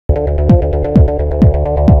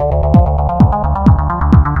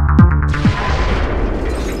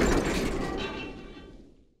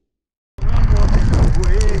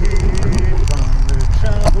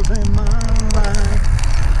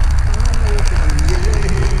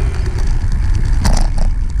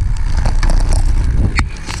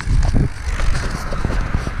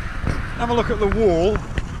a look at the wall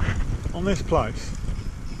on this place.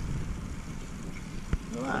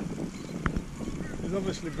 Look at that. He's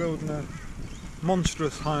obviously building a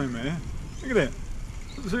monstrous home here. Look at it.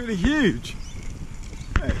 It's really huge.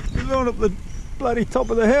 He's going up the bloody top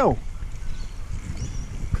of the hill.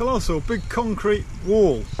 Colossal, big concrete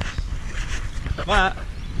wall. That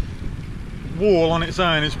wall on its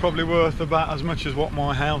own is probably worth about as much as what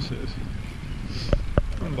my house is.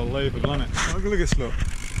 Unbelievable, isn't it? Look at this, look.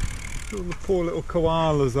 Look at the poor little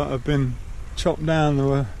koalas that have been chopped down. There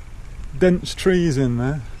were dense trees in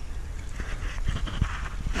there.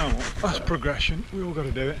 Oh well, that's progression. We all got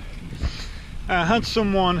to do it. I had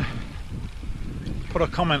someone put a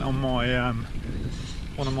comment on my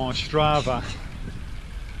one of my Strava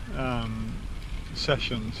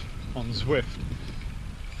sessions on Zwift,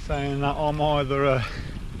 saying that I'm either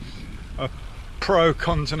a pro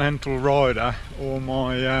continental rider or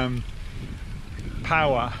my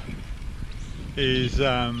power is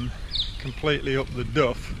completely up the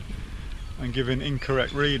duff and giving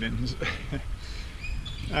incorrect readings.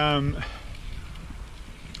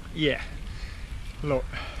 Yeah, look,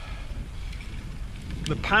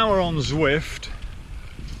 the power on Zwift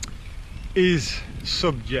is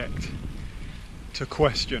subject to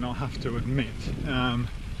question, I have to admit.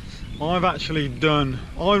 I've actually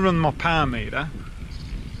I run my power meter,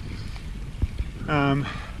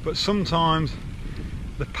 but sometimes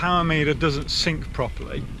the power meter doesn't sync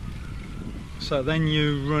properly, so then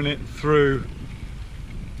you run it through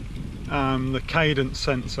the cadence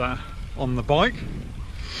sensor on the bike,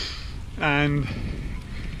 and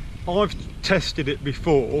I've tested it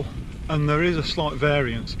before and there is a slight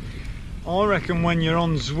variance. I reckon when you're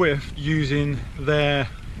on Zwift using their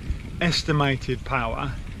estimated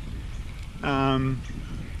power,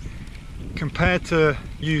 compared to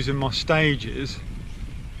using my stages,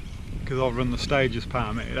 because I've run the stages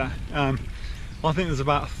power meter, I think there's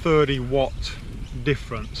about a 30 watt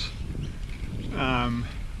difference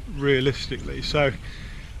realistically. So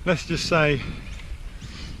let's just say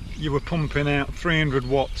you were pumping out 300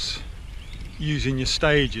 watts using your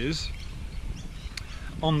stages.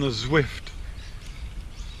 On the Zwift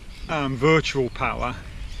virtual power,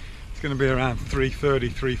 it's going to be around 330,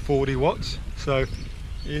 340 watts. So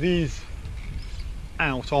it is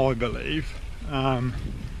out, I believe.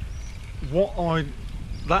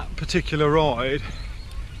 That particular ride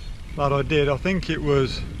that I did, I think it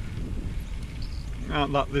was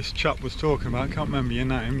that this chap was talking about, I can't remember your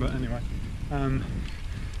name, but anyway,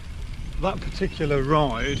 that particular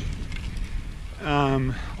ride,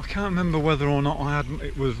 I can't remember whether or not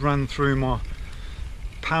it was run through my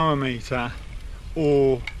power meter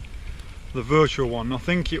or the virtual one. I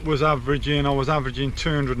think it was I was averaging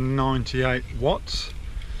 298 watts.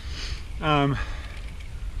 Look,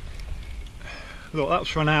 that's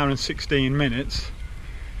for an hour and 16 minutes.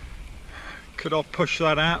 Could I push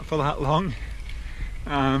that out for that long?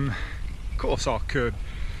 Of course I could.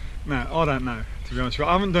 No, I don't know, to be honest with you.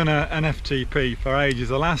 I haven't done an FTP for ages.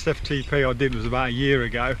 The last FTP I did was about a year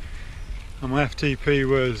ago, and my FTP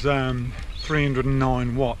was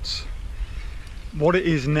 309 watts. What it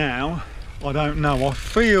is now, I don't know. I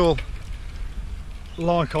feel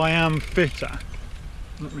like I am fitter.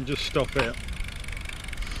 Let me just stop here.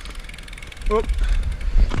 Oop.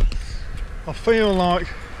 I feel like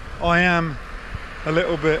I am a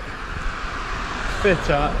little bit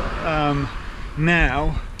fitter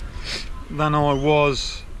now than I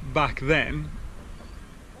was back then,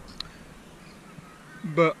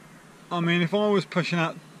 but I mean, if I was pushing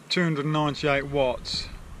out 298 watts,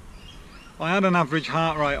 I had an average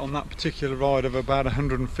heart rate on that particular ride of about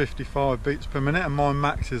 155 beats per minute, and my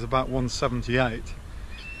max is about 178.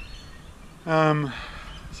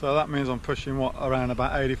 So that means I'm pushing what, around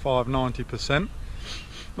about 85–90%.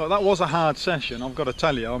 Look, that was a hard session, I've got to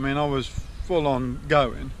tell you. I mean, I was full on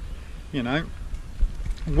going, you know.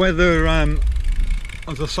 Whether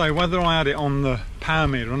as I say, whether I had it on the power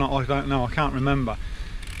meter or not, I don't know, I can't remember.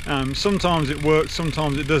 Sometimes it works,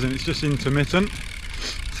 sometimes it doesn't. It's just intermittent.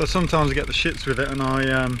 So sometimes I get the shits with it, and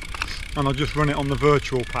I just run it on the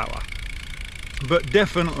virtual power. But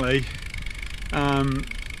definitely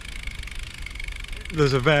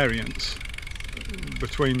there's a variance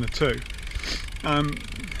between the two.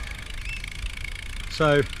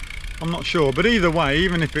 So I'm not sure, but either way,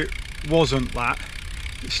 even if it wasn't that,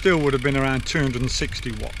 it still would have been around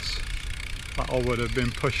 260 watts that I would have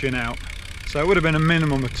been pushing out. So it would have been a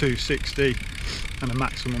minimum of 260 and a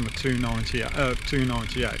maximum of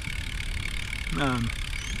 298.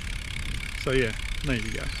 So yeah, there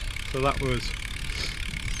you go. So that was,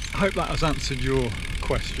 I hope that has answered your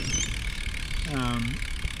question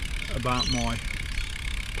about my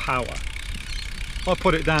power. I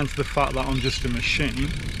put it down to the fact that I'm just a machine,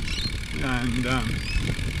 and I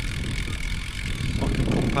can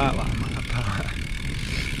pump out that amount of power.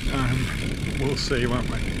 We'll see, won't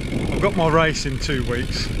we? I've got my race in 2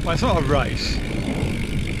 weeks. Well, it's not a race,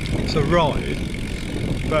 it's a ride,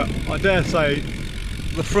 but I dare say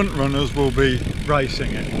the front runners will be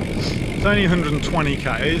racing it. It's only 120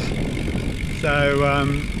 k's, so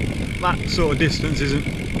that sort of distance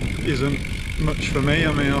isn't much for me.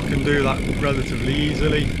 I mean, I can do that relatively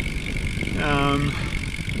easily.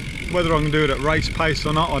 Whether I can do it at race pace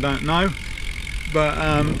or not, I don't know, but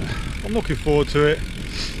I'm looking forward to it.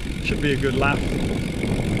 Should be a good laugh.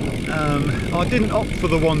 I didn't opt for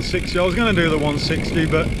the 160. I was going to do the 160,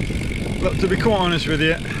 but look, to be quite honest with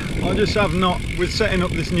you, I just have not, with setting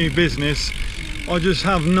up this new business, I just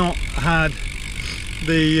have not had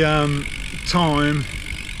the time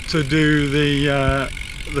to do the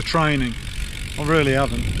training. I really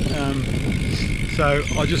haven't. So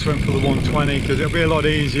I just went for the 120 because it'll be a lot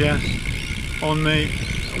easier on me.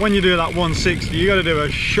 When you do that 160, you got to do a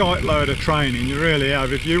shite load of training. You really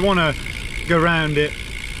have. If you want to go around it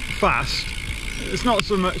fast, it's not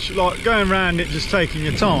so much like going around it just taking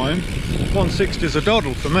your time. 160 is a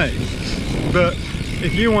doddle for me. But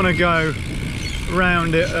if you want to go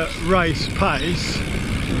round it at race pace,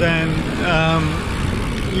 then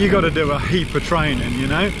you got to do a heap of training, you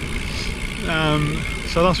know.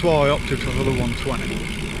 So that's why I opted for the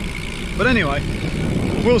 120. But anyway,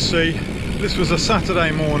 we'll see. This was a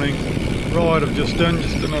Saturday morning ride I've just done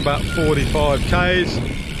about 45 k's.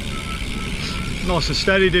 Nice and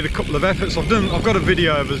steady. Did a couple of efforts. I've got a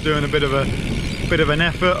video of us doing a bit of an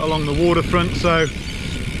effort along the waterfront, so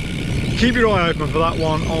keep your eye open for that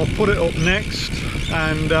one. I'll put it up next,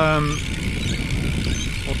 and I'll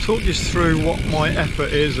talk you through what my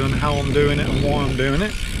effort is and how I'm doing it and why I'm doing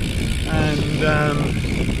it. And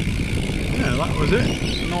yeah, that was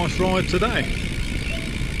it. A nice ride today.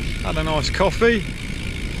 Had a nice coffee,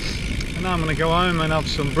 and now I'm going to go home and have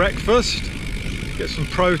some breakfast, get some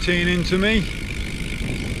protein into me,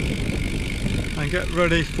 and get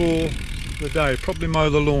ready for the day. Probably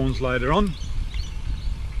mow the lawns later on.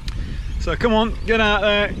 So come on, get out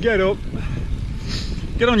there, get up,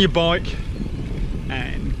 get on your bike,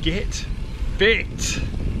 and get fit.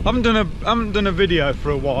 I haven't done a video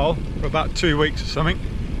for a while, for about 2 weeks or something.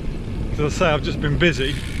 As I say, I've just been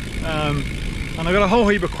busy. And I've got a whole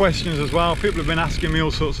heap of questions as well. People have been asking me all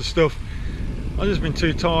sorts of stuff. I've just been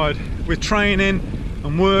too tired with training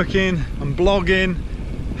and working and blogging.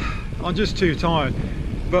 I'm just too tired,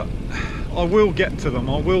 but I will get to them.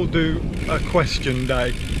 I will do a question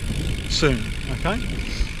day soon, okay?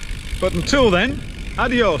 But until then,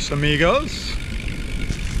 adios amigos.